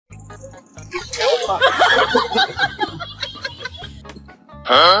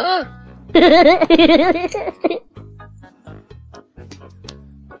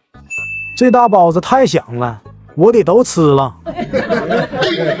这大包子太香了，我得都吃了。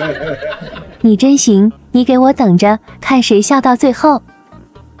你真行，你给我等着，看谁笑到最后。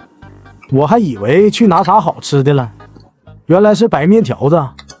我还以为去拿啥好吃的了，原来是白面条子。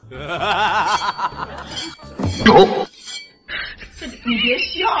你别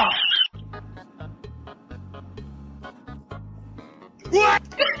笑。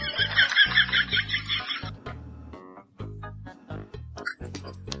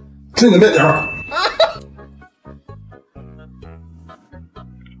吃你的面条。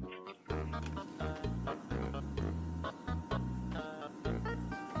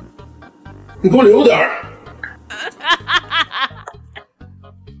你给我留点儿。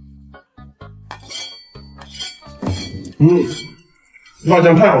辣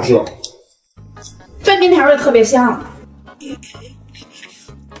酱太好吃了。这面条也特别香。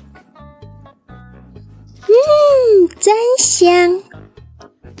真香。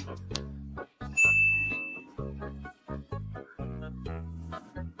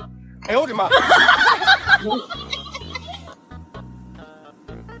哎呦我的妈！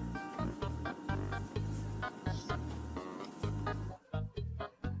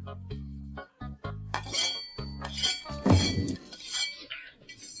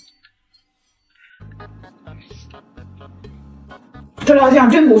这辣酱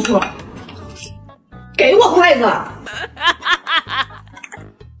真不错，给我筷子。啊，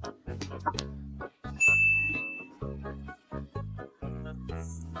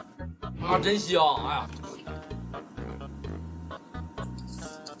真香！哎呀，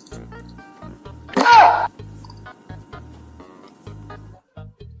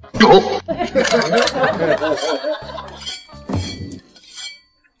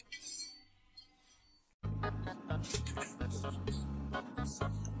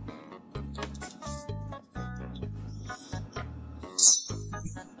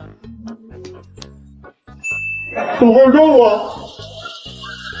怎么会这么？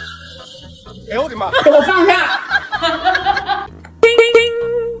哎呦我的妈！给我放下！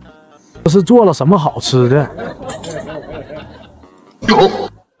这是做了什么好吃的？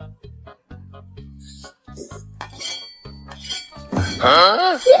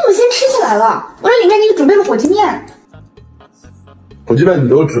你怎么先吃起来了？我这里面给你准备了火鸡面。火鸡面你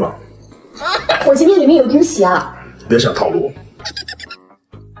都吃吧。火鸡面里面有惊喜啊！别想套路。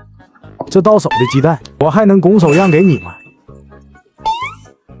这到手的鸡蛋，我还能拱手让给你吗？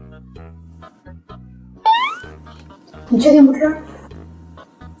你确定不吃？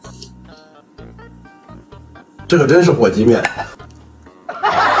这可真是火鸡面。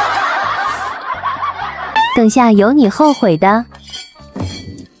等下有你后悔的。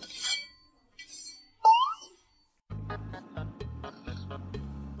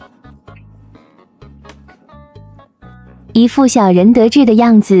一副小人得志的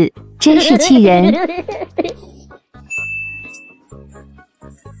样子，真是气人。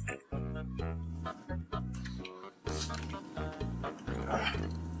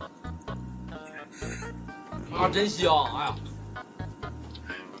啊，真香！哎呀，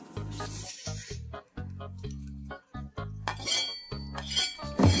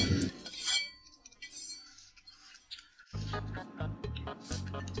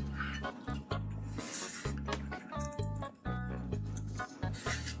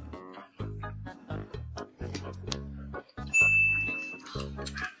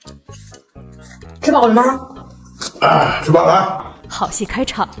吃饱了吗？吃饱了。好戏开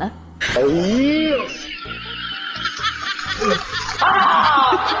场了。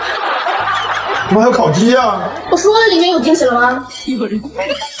怎么还有烤鸡啊？我说了里面有惊喜了吗？有人。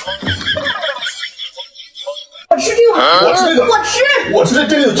我吃这个，我吃这个，我吃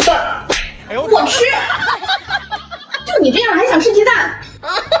这个有鸡蛋。我吃。就你这样还想吃鸡蛋？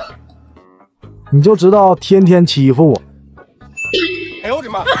你就知道天天欺负我。哎呦我的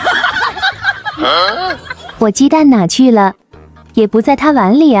妈！我鸡蛋哪去了？也不在他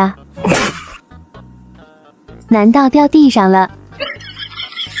碗里啊。难道掉地上了？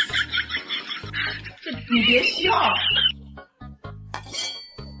你别笑。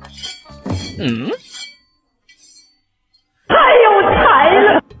太有才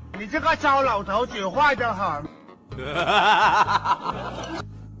了！你这个糟老头子坏得很。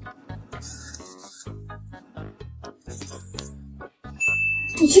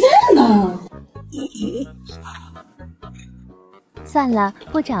你鸡蛋呢？算了，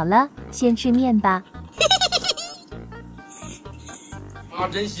不找了，先吃面吧。啊，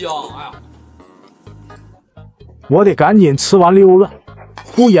真香！哎呀，我得赶紧吃完溜了。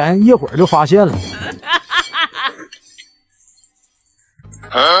不演一会儿就发现了。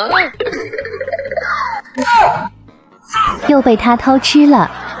又被他偷吃了。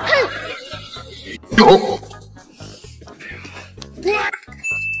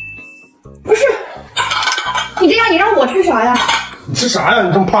不是，你这样你让我吃啥呀？你吃啥呀？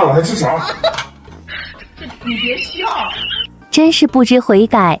你这么胖了还吃啥？你别笑。真是不知悔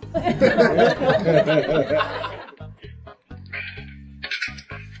改。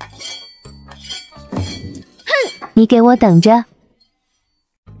你给我等着！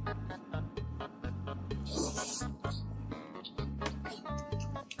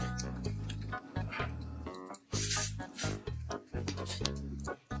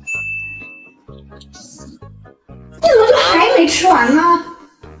你怎么就还没吃完呢？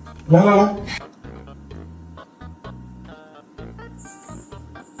来来来，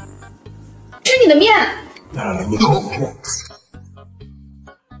吃你的面。来来来，你看我面。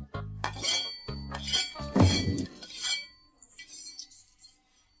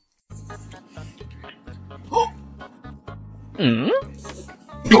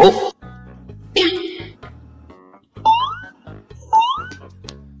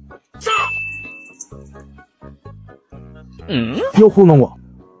又糊弄我。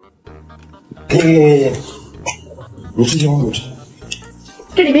你吃行吗？你吃。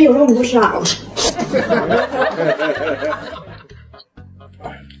这里面有肉，你不吃啊？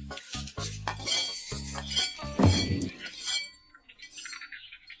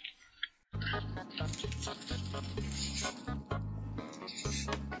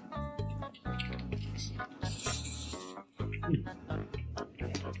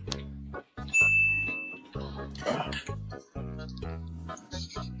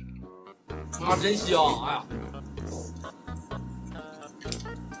啊，真香！哎呀，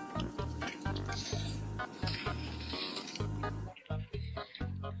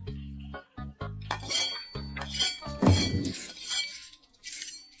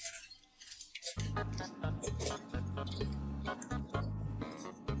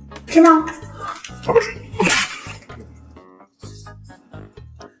吃吗？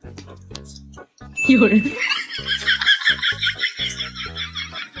有人。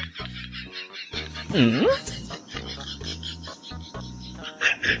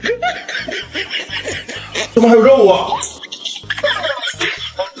怎么还有肉啊？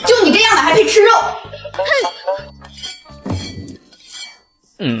就你这样的还配吃肉？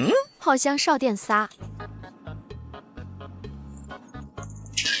好像少点撒。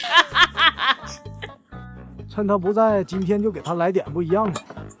趁他不在，今天就给他来点不一样的。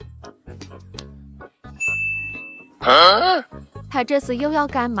他这次又要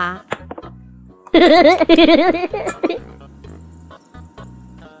干嘛？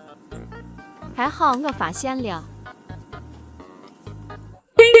还好我发现了，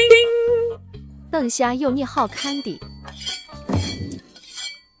等下有你好看的。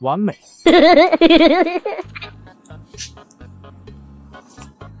完美。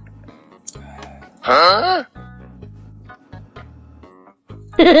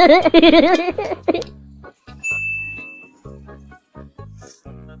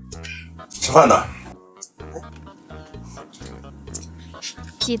吃饭呢？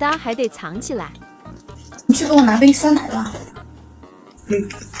皮蛋还得藏起来。你去给我拿杯酸奶吧。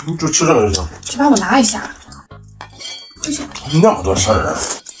你就吃这个就行。去帮我拿一下。快去。那么多事儿啊！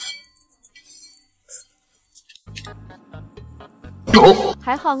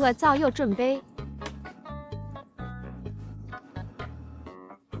还好我早有准备。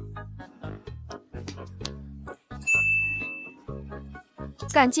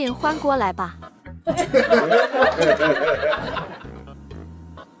赶紧换过来吧。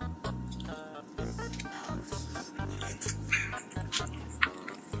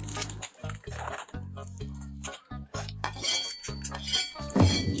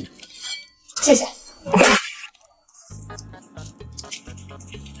谢谢。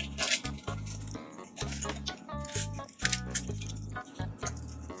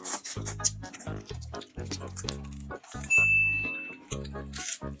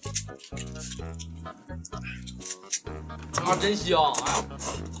啊，真香！哎呀，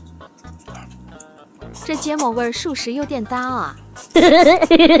这芥末味儿属实有点大啊。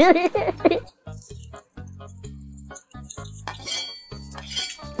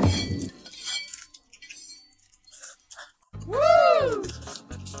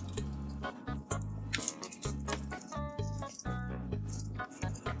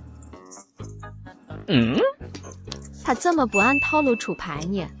他怎么不按套路出牌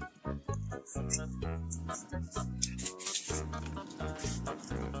呢？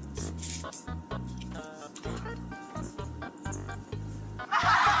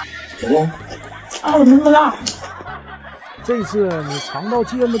啊，我真不辣。这次你尝到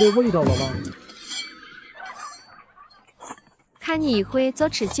芥末的味道了吗？看你一会就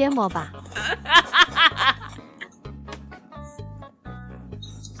吃芥末吧。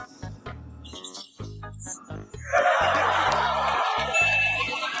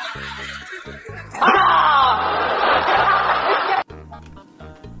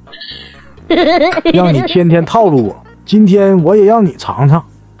让你天天套路我，今天我也让你尝尝。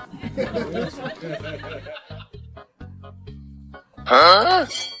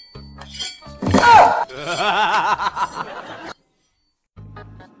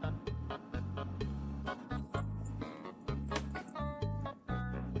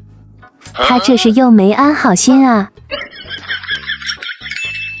他这是又没安好心啊！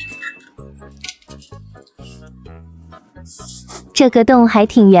这个洞还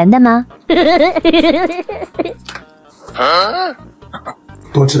挺圆的吗？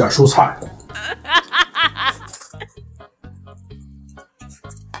多吃点蔬菜。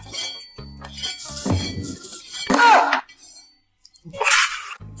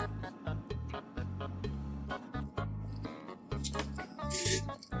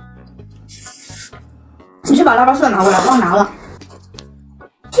你去把腊八蒜拿过来，忘拿了。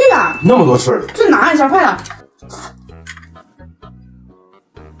去呀！那么多事儿，去拿一下，快点！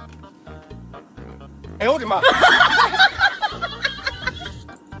哎呦我的妈！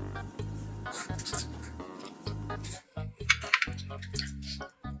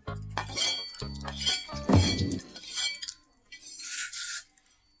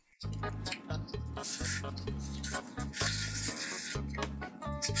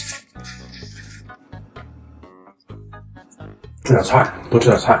吃点菜，多吃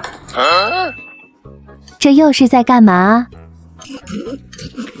点菜。这又是在干嘛？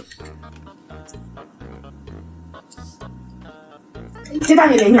这大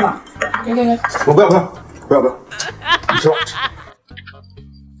姐给你吧，给。我不要，你吃吧，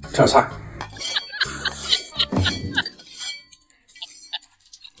吃点菜。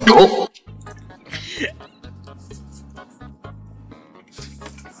有。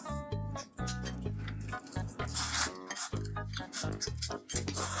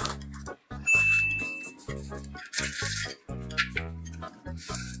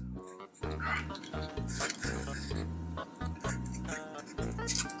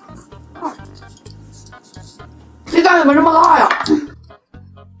这大姐怎么这么辣呀？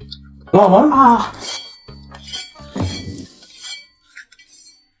辣吗？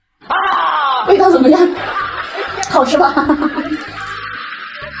啊！味道怎么样？好吃吧？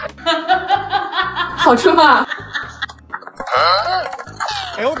好吃吧？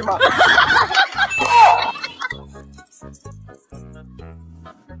哎呦我的妈！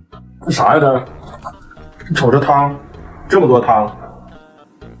这啥呀这？你瞅这汤，这么多汤，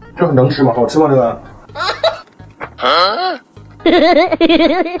这能吃吗？好吃吗？这个？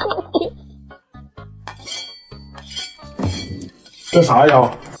这啥呀？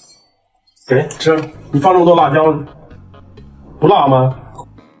给吃，你放这么多辣椒，不辣吗？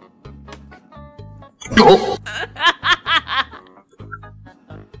有，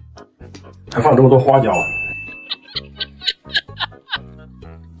还放这么多花椒。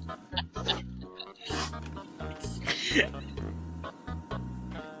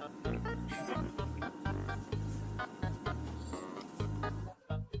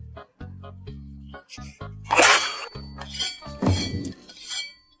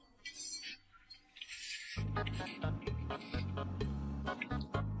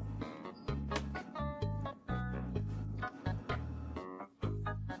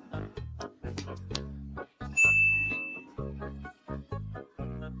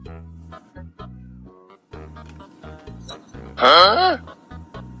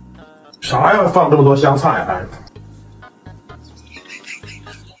啥呀？放这么多香菜还？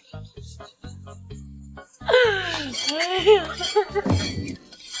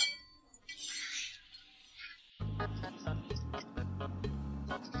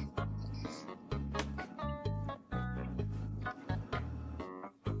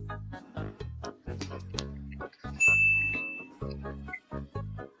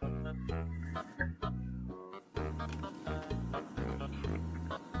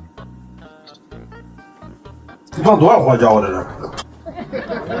你放多少花椒啊？这是？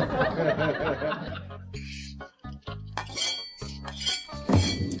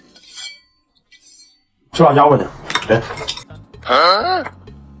吃辣椒吧你，给。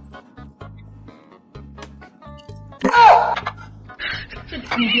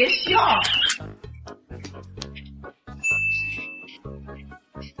你别笑。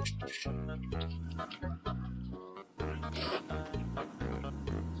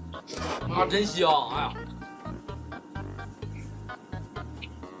啊，真香！哎呀，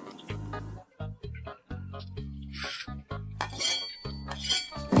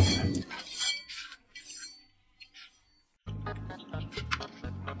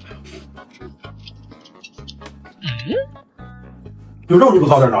有肉就不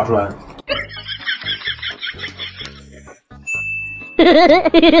早点拿出来。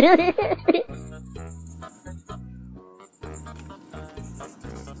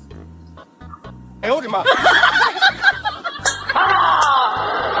哎呦我的妈！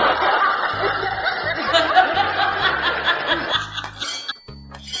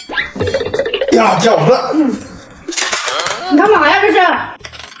呀，饺子！你干嘛呀？这是？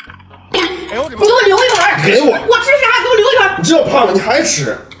哎呦我的妈！你给我留一盆。给我！我吃啥？给我留一盆。你这胖了，你还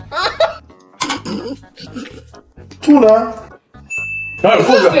吃？吐呢？哪有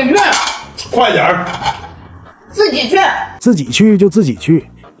吐的？自己去。快点儿！自己去。自己去就自己去。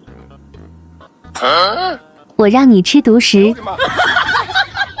我让你吃独食，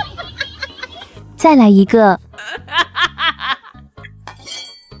再来一个。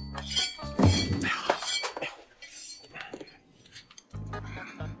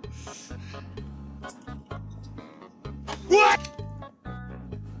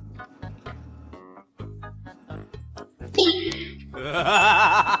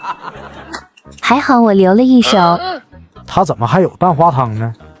还好我留了一手。他怎么还有蛋花汤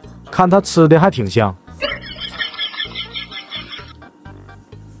呢？看他吃的还挺香。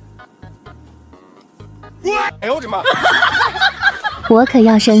哎呦我的妈！我可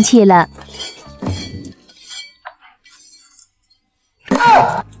要生气了。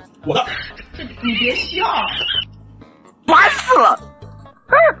我的，你别笑。烦死了！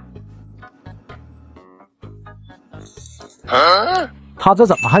他这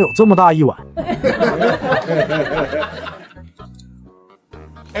怎么还有这么大一碗？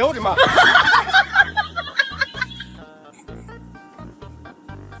哎呦我的妈！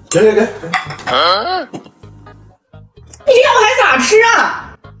给。你这样我还咋吃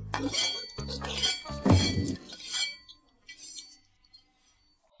啊？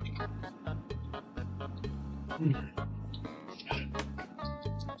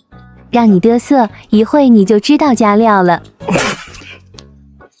让你嘚瑟，一会你就知道加料了。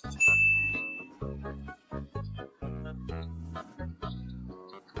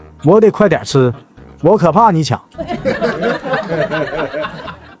我得快点吃，我可怕你抢。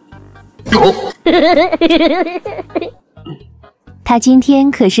他今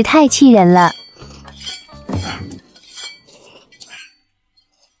天可是太气人了。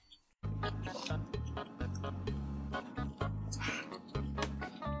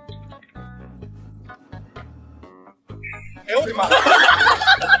哎呦我的妈！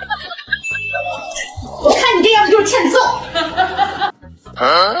我看你这样就是欠揍。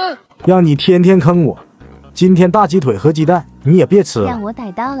让你天天坑我，今天大鸡腿和鸡蛋你也别吃了。让我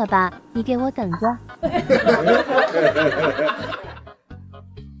逮到了吧，你给我等着。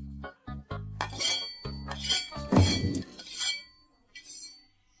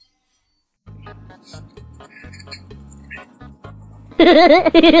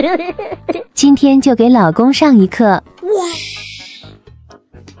今天就给老公上一课。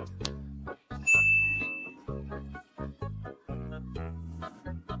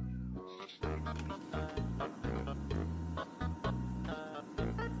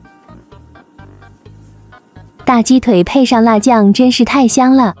大鸡腿配上辣酱真是太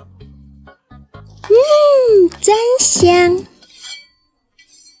香了。真香。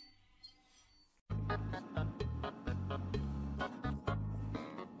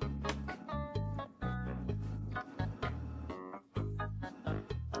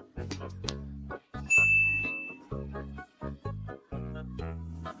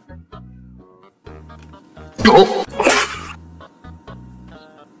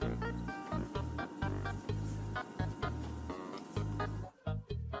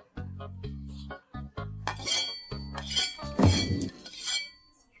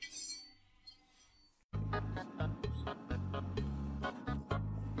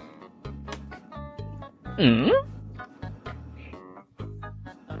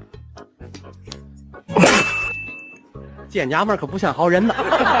见娘们可不像好人呐。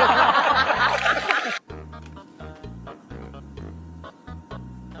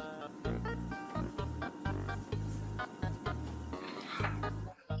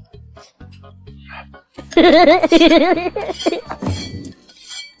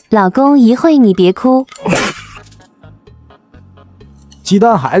老公，一会你别哭。鸡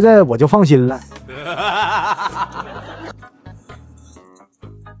蛋还在，我就放心了。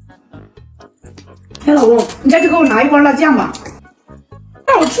哎，老公，你再去给我拿一罐辣酱吧。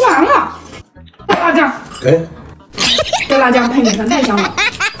哎，我吃完了。给。这辣酱配米饭太香了，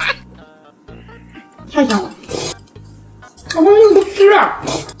太香了。我说你不吃，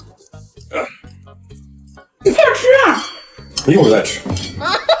你快点吃啊！一会儿再吃。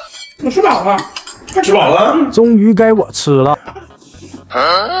我吃饱了，吃饱了？终于该我吃了。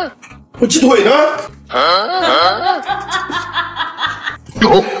我鸡腿呢？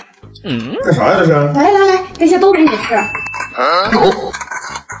干啥呀这是？来，这些都给你吃。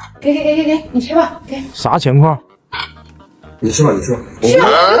给，你吃吧，给。啥情况？你吃吧，你吃吧。吃吧，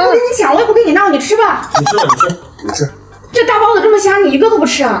我不跟你抢，我也不跟你闹，你吃吧。你吃吧，你吃。这大包子这么香，你一个都不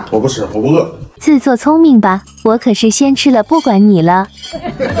吃啊？我不吃，我不饿。自作聪明吧，我可是先吃了，不管你了。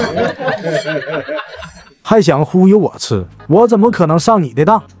还想忽悠我吃，我怎么可能上你的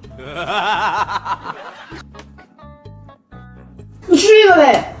当？你吃一个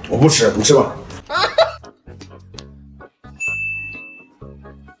呗。我不吃，你吃吧。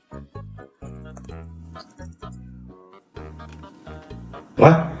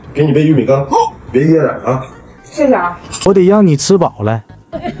来，给你杯玉米羹，别噎着啊！谢谢啊。我得让你吃饱了。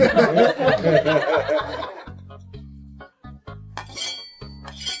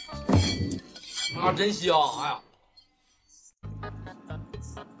啊，真香！哎呀，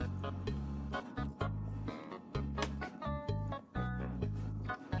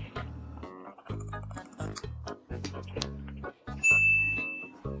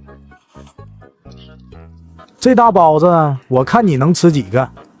这大包子，我看你能吃几个？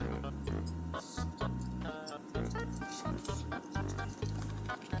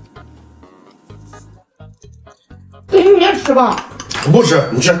你也吃吧。我不吃，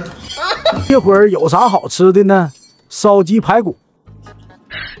你吃。一会儿有啥好吃的呢？烧鸡排骨。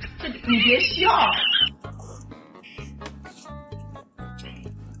你别笑。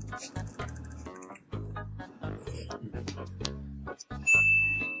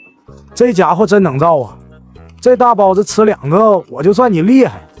这家伙真能造啊！这大包子吃2个，我就算你厉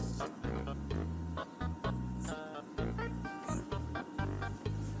害。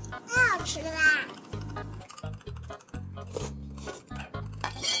好吃啦！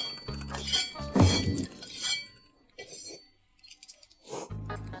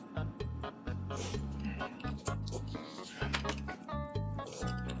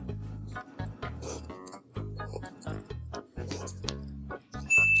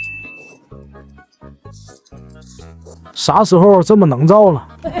啥时候这么能造了？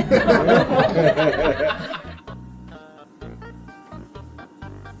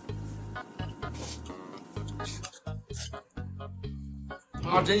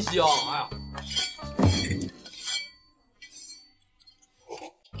啊，真香！哎呀，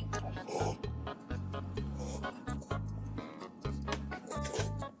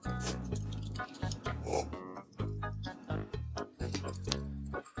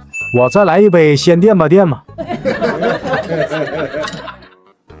我再来一杯，先垫吧垫吧。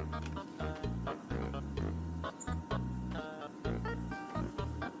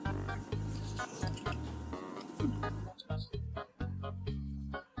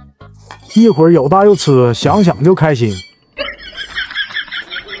一会儿有大又吃，想想就开心。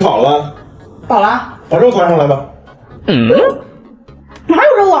好了，饱了。把肉端上来吧。哪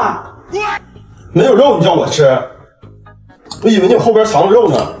有肉啊？没有肉你叫我吃？我以为你后边藏着肉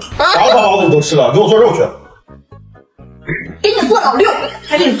呢。啥大包子你都吃了，给我做肉去。给你做老六，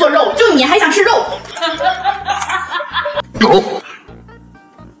还给你做肉，就你还想吃肉？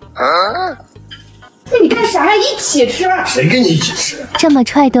那你干啥呀？一起吃。谁跟你一起吃？这么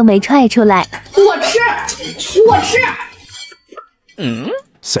踹都没踹出来。我吃。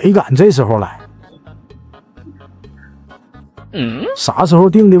谁敢这时候来？啥时候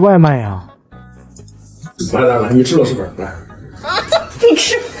订的外卖呀？来，你吃螺蛳粉来。你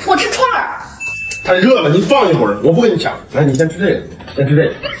吃，我吃串儿。太热了，你放一会儿，我不跟你抢。来，你先吃这个，先吃这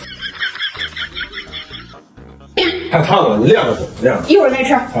个。太烫了，你晾着去，晾着。一会儿再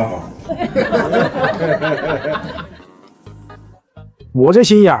吃。好。我这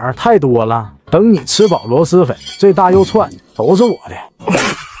心眼儿太多了，等你吃饱螺蛳粉，这大肉串都是我的。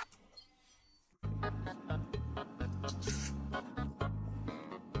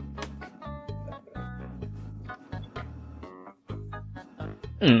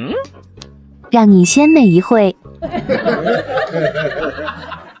让你鲜美一会。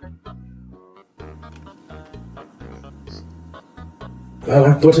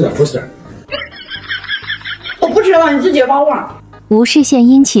来，多吃点，多吃点。我不吃了，你自己包啊。无事献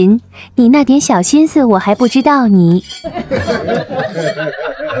殷勤，你那点小心思我还不知道你。来，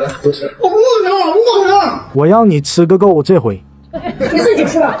多吃点。我不行。我让你吃个够，这回。你自己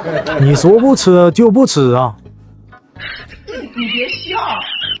吃吧。你说不吃就不吃啊！你别笑。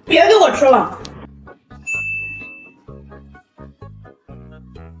别给我吃了。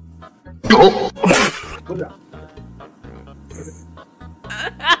不是。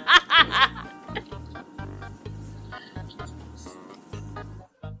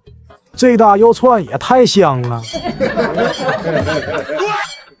这大肉串也太香了。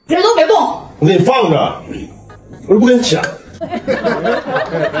别动别动！我给你放着，我又不跟你抢。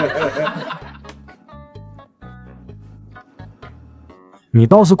你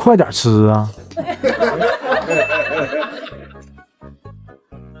倒是快点吃啊！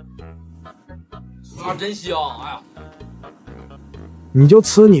啊，真香！哎呀，你就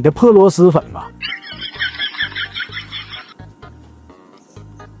吃你的破螺蛳粉吧。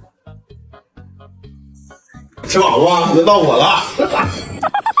吃饱了吧？轮到我了。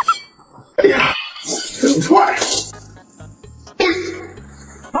哎呀，整串儿。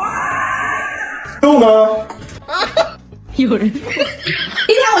肉呢？有人。今天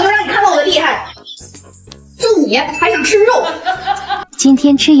我就让你看到我的厉害！就你还想吃肉？今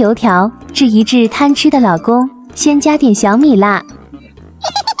天吃油条，治一治贪吃的老公，先加点小米辣，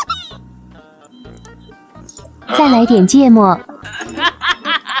再来点芥末。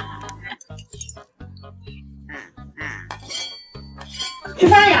吃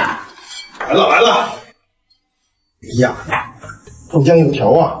饭呀！来了来了！哎呀，豆浆油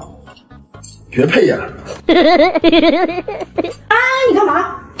条啊，绝配呀！啊，你干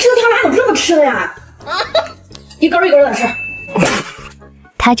嘛？这油条哪有这么吃的呀？一根一根的吃。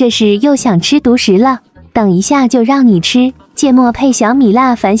他这是又想吃独食了，等一下就让你吃芥末配小米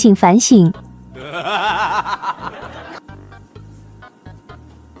辣，反省反省。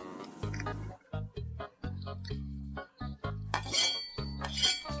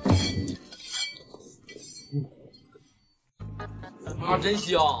啊，真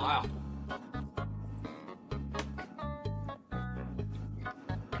香！哎呀，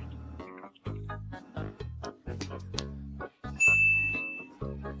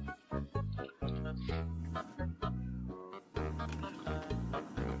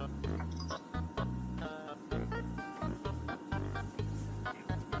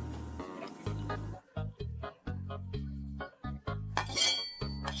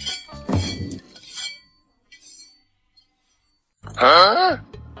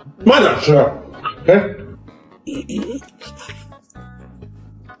慢点吃，哎。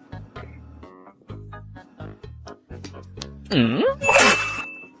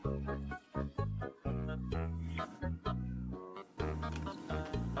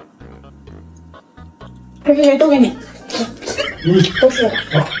这都给你，都是。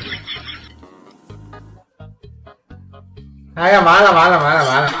哎呀，完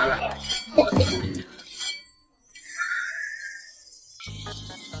了！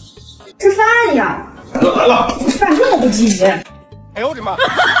吃饭呀！来了！吃饭这么不积极。哎呦我的妈！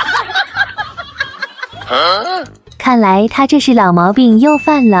看来他这是老毛病又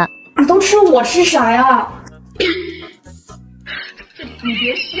犯了。你都吃我吃啥呀？你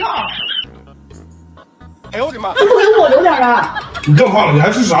别笑！哎呦我的妈！你不给我留点啊？你更胖了，你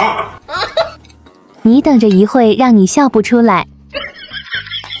还吃啥？你等着一会让你笑不出来。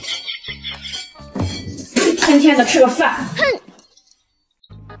天天的吃个饭。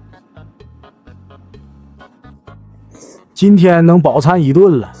今天能饱餐一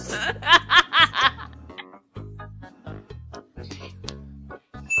顿了。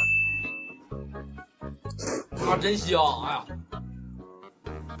啊，真香！哎呀，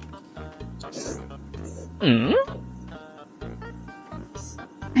哎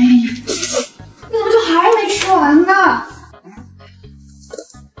呀，你怎么就还没吃完呢？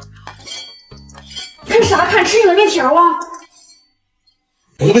看啥看？吃你的面条啊！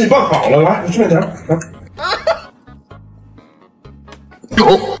我都给你拌好了，来，你吃面条，来。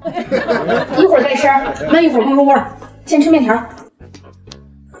一会儿再吃，焖一会儿更入味儿。先吃面条。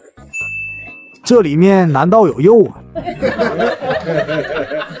这里面难道有肉啊？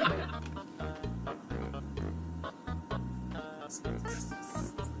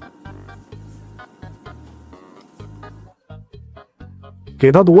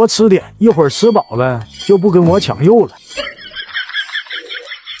给他多吃点，一会儿吃饱了就不跟我抢肉了。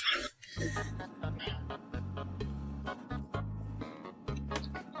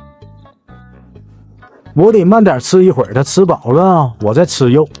我得慢点吃一会儿，他吃饱了我再吃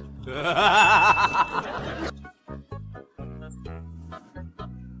肉。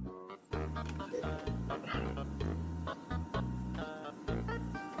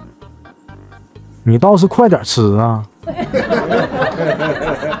你倒是快点吃啊！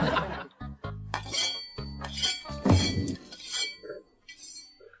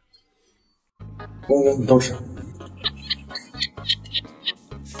你都吃。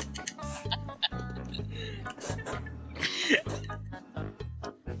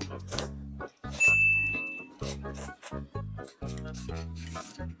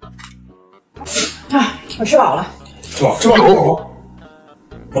啊，我吃饱了。吃饱，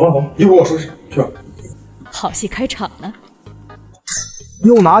走吧，一会儿我收拾去吧。好戏开场了。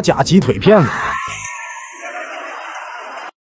又拿假鸡腿骗我。